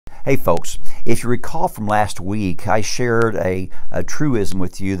Hey folks, if you recall from last week, I shared a truism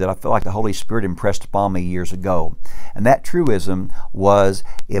with you that I feel like the Holy Spirit impressed upon me years ago. And that truism was,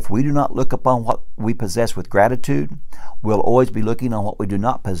 if we do not look upon what we possess with gratitude, we'll always be looking on what we do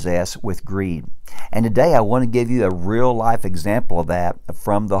not possess with greed. And today I want to give you a real life example of that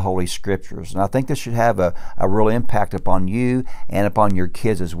from the Holy Scriptures. And I think this should have a real impact upon you and upon your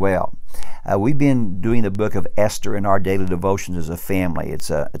kids as well. We've been doing the book of Esther in our daily devotions as a family. It's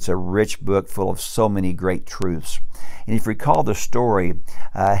a rich book full of so many great truths. And if you recall the story,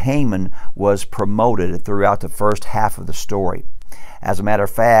 Haman was promoted throughout the first half of the story. As a matter of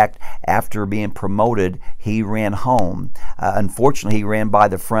fact, after being promoted, he ran home. Unfortunately, he ran by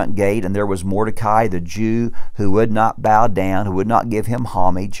the front gate, and there was Mordecai, the Jew, who would not bow down, who would not give him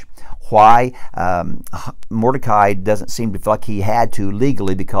homage. Why? Mordecai doesn't seem to feel like he had to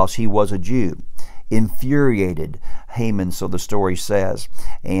legally because he was a Jew. Infuriated Haman, so the story says.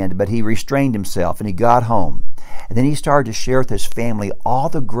 But he restrained himself and he got home. And then he started to share with his family all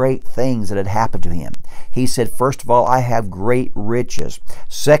the great things that had happened to him. He said, first of all, I have great riches.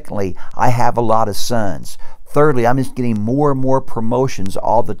 Secondly, I have a lot of sons. Thirdly, I'm just getting more and more promotions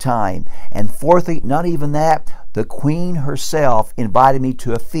all the time. And fourthly, not even that, the queen herself invited me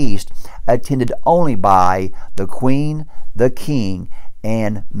to a feast attended only by the queen, the king,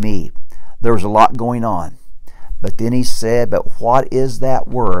 and me. There was a lot going on. But then he said, but what is that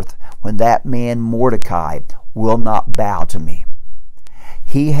worth when that man Mordecai will not bow to me?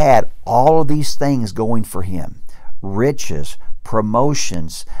 He had all of these things going for him: riches,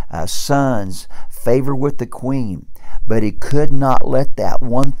 promotions, sons, favor with the queen. But he could not let that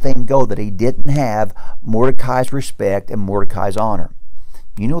one thing go, that he didn't have Mordecai's respect and Mordecai's honor.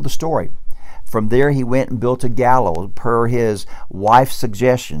 You know the story. From there he went and built a gallows per his wife's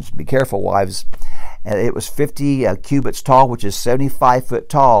suggestions. Be careful, wives. It was 50 cubits tall, which is 75 foot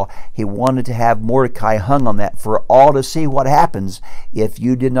tall. He wanted to have Mordecai hung on that for all to see what happens if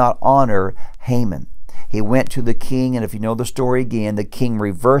you did not honor Haman. He went to the king, and if you know the story again, the king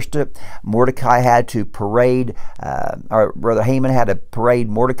reversed it. Mordecai had to parade, or rather Haman had to parade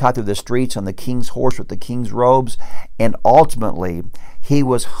Mordecai through the streets on the king's horse with the king's robes, and ultimately he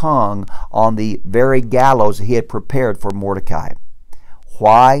was hung on the very gallows he had prepared for Mordecai.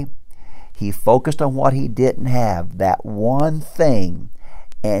 Why? He focused on what he didn't have, that one thing,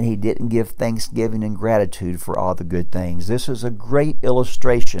 and he didn't give thanksgiving and gratitude for all the good things. This is a great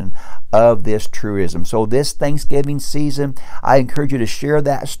illustration of this truism. So this Thanksgiving season, I encourage you to share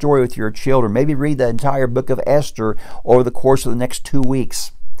that story with your children. Maybe read the entire book of Esther over the course of the next 2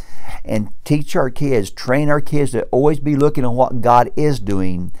 weeks. And teach our kids, train our kids to always be looking on what God is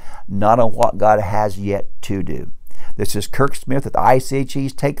doing, not on what God has yet to do. This is Kirk Smith with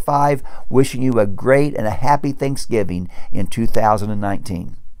ICHE Take 5, wishing you a great and a happy Thanksgiving in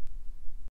 2019.